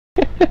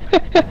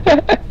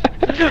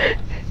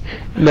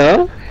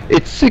No,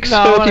 it's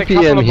 6:30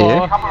 p.m. here.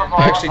 I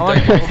actually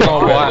don't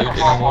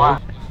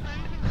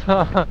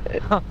know.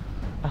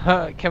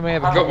 Can we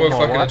have a I've got couple more more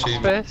fucking wipes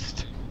achievements.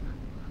 first?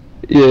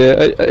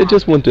 Yeah, I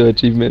just want the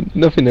achievement,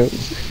 nothing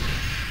else.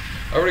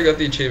 I already got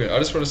the achievement. I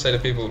just want to say to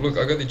people, look,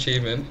 I got the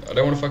achievement. I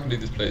don't want to fucking do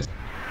this place.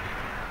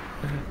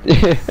 Yeah.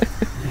 I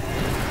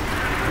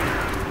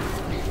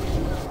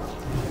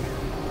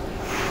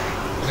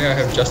think I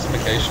have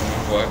justification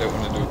of why I don't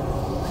want to do it.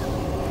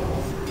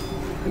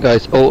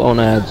 Guys, all on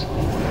ads.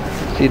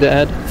 See the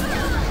ad?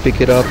 Pick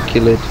it up,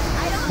 kill it,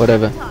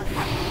 whatever.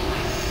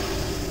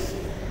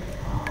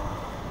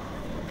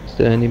 Is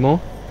there any more?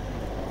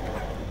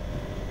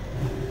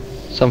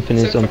 Something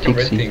Is is that on fucking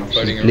red Tixie. thing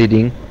floating She's around?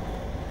 bleeding.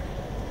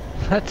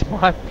 That's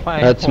my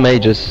plane. That's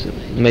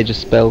Mage's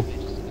spell.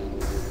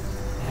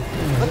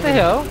 What the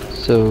hell?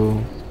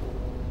 So,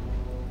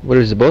 where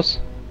is the boss?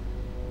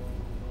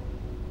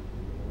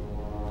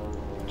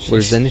 Where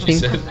is anything? She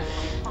said,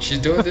 she's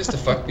doing this to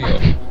fuck me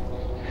up.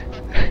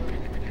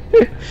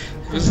 If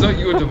it's not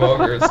you or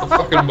Deadmines, it's the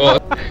fucking boss.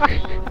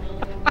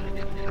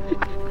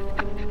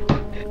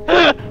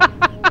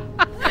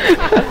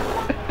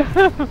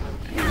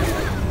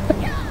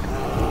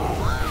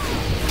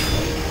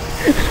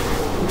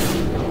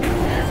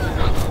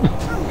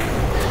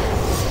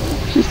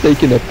 She's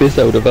taking a piss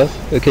out of us.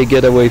 Okay,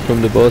 get away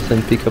from the boss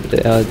and pick up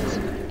the ads.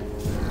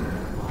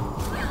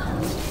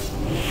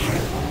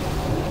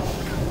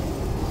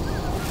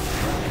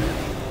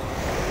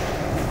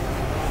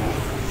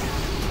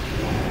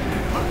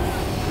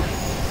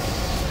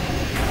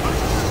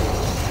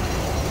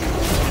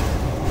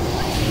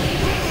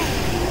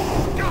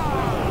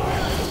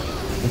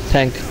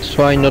 Tank,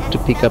 try not to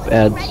pick up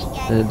ads,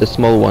 the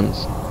small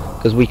ones,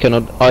 because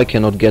I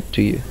cannot get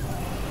to you.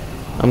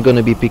 I'm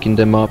gonna be picking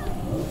them up. So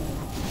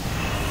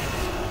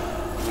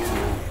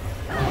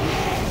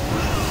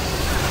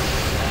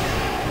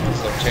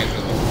I've changed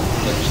the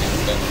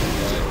machine gun.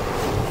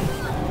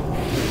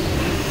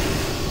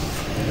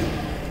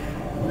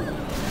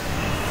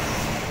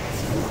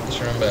 Just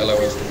remember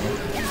LOS.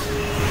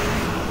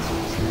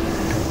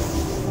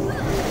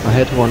 I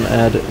had one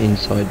ad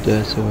inside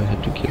there, so I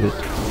had to kill it.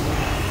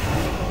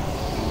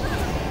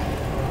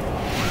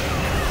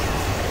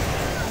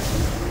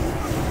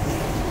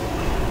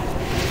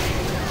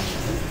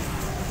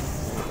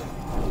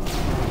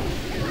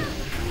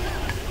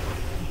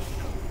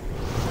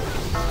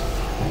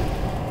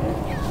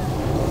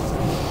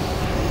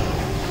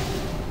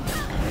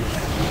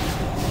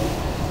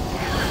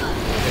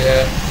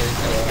 Yeah,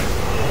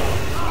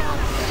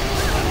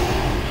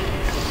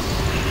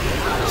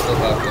 still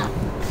happening.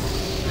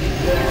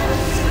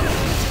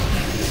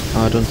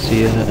 I don't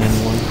see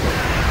anyone.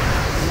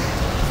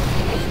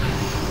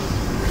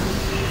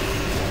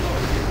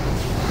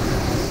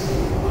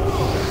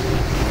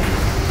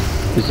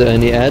 Is there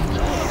any ad?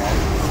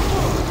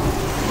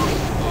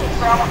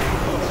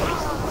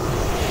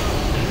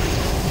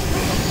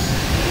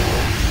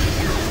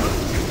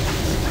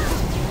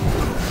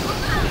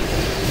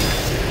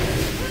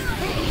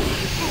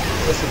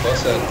 What's the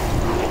boss at?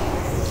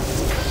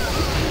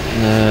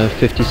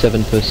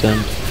 57%.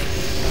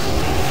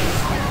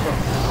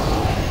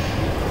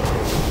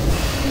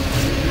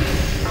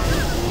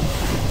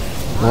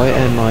 Why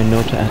am I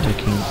not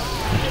attacking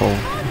at all?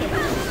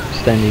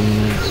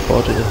 Standing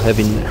spotted,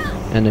 having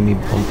enemy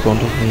in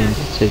front of me, and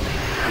that's it.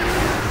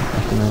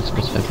 Nothing else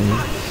was happening.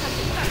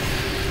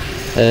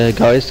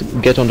 Guys,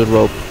 get on the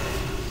rope.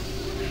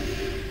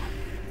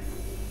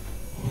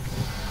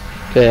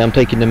 Okay, I'm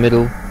taking the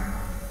middle.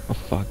 Oh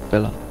fuck,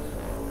 Bella.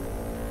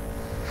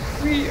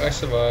 Whee, I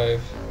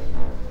survive.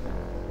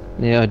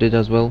 Yeah, I did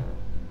as well.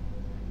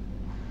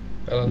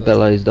 Bella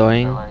Bella is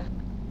dying.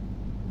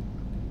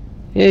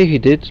 Yeah, he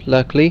did,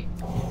 luckily.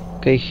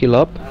 Okay, heal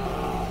up.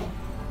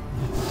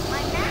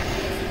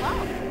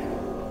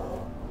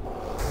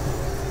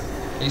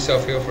 Can you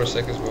self-heal for a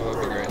sec as well?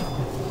 That'd be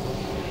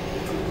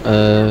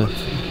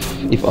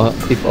great.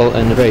 If I'll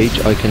enrage,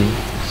 I can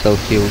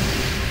self-heal.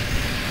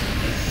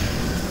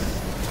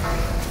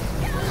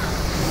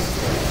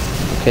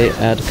 Okay,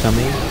 ad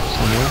coming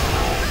somewhere.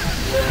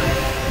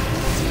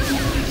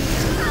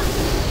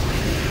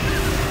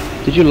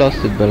 Did you lost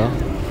it, Bella?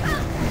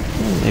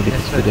 Maybe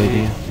that's a good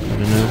idea. I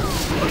don't know.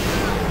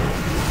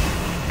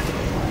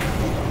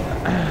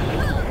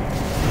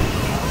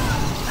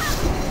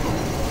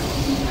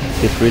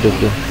 Get rid of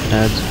the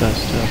ads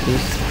faster, at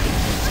least.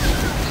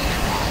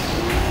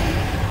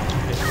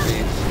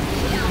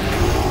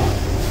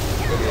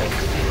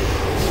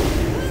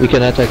 We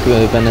can attack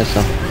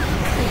Vanessa.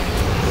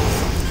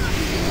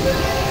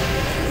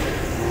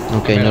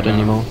 Okay, not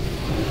anymore.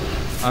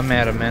 I'm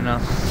out of mana.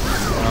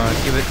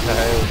 Give it to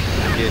Hales.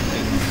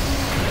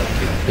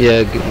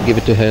 Yeah, give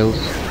it to Hales. I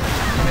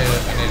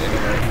need it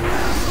anyway.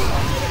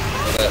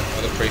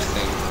 For the priest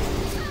thing.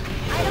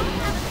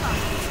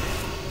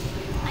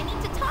 I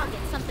need to target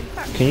something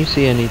first. Can you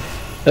see any?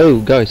 Oh,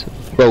 guys,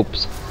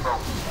 ropes.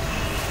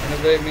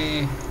 Innovate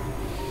me.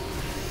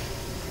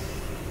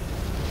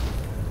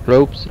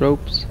 Ropes.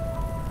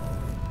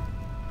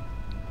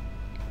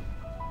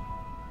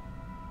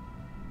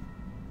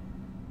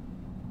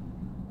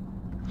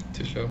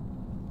 to show.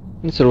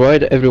 It's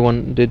alright,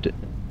 everyone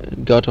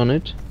got on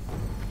it.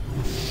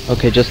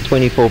 Okay, just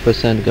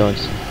 24%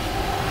 guys. I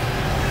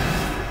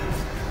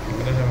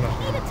don't have enough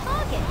Hit a money.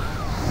 target.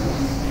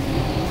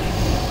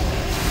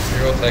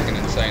 You're all taking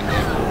insane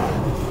damage.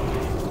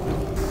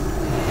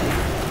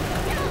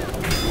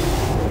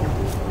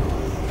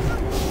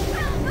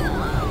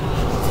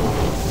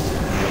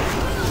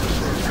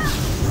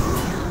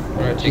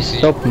 Alright, Just GC.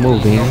 stop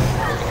moving. Looking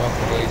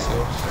after the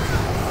yourselves.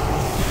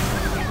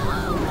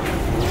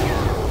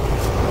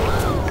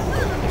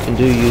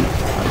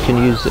 I can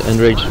use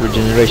enraged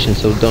regeneration,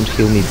 so don't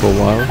heal me for a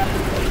while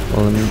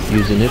I'm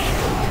using it.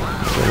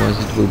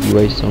 Otherwise it will be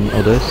waste on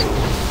others.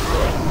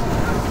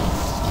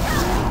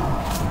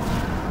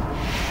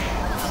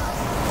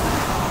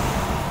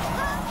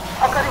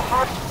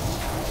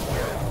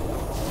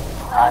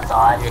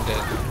 You're dead.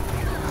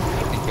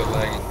 I think you're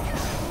lagging.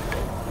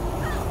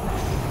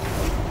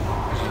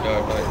 Because you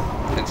died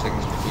like 10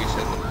 seconds before you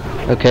said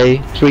that. Okay,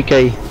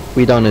 3k,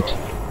 we done it.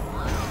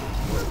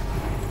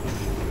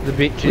 The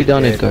bitch We is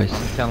done it, dead, guys.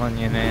 I'm telling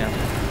you now.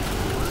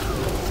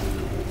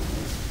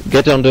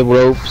 Get on the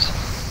ropes.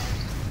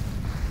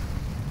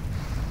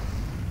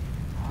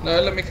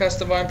 No, let me cast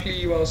Divine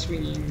Plea while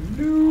swinging.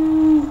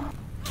 No.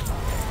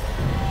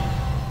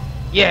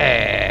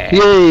 Yeah!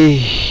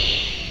 Yay!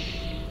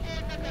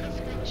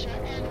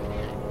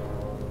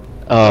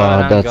 Well Ah,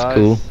 done, that's guys.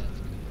 cool.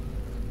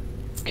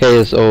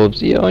 Chaos orbs.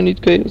 Yeah, I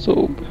need chaos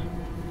orb.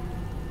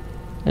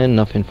 And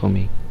nothing for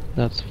me.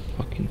 That's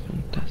fucking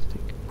fantastic.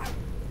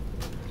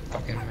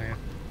 Fucking man.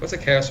 What's a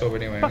Chaos Orb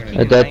anyway? I'm gonna Fucking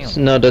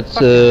do that. That's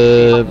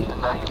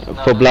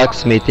for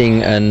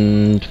blacksmithing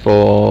and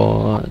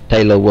for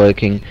tailor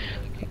working.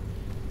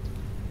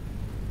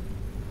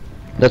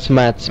 That's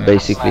mats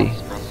basically.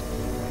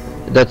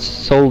 That's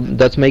soul.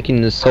 That's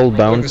making the soul Look,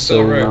 bound, the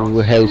soul so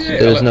rope. health. Yeah,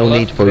 There's I no love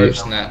need the for rope you.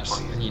 snaps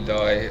and you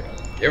die.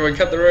 Everyone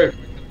cut the rope.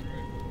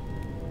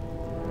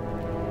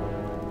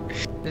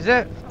 Is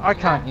that... I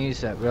can't use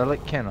that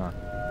relic, can I?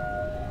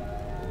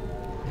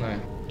 No.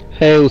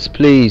 Hails,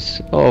 please.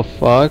 Oh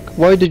fuck.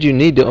 Why did you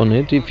need it on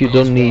it if you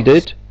don't need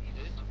it?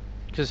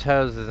 Because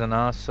Hales is an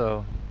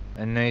arsehole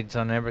and needs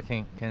on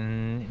everything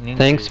and ninjas.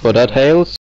 Thanks for that, Hails.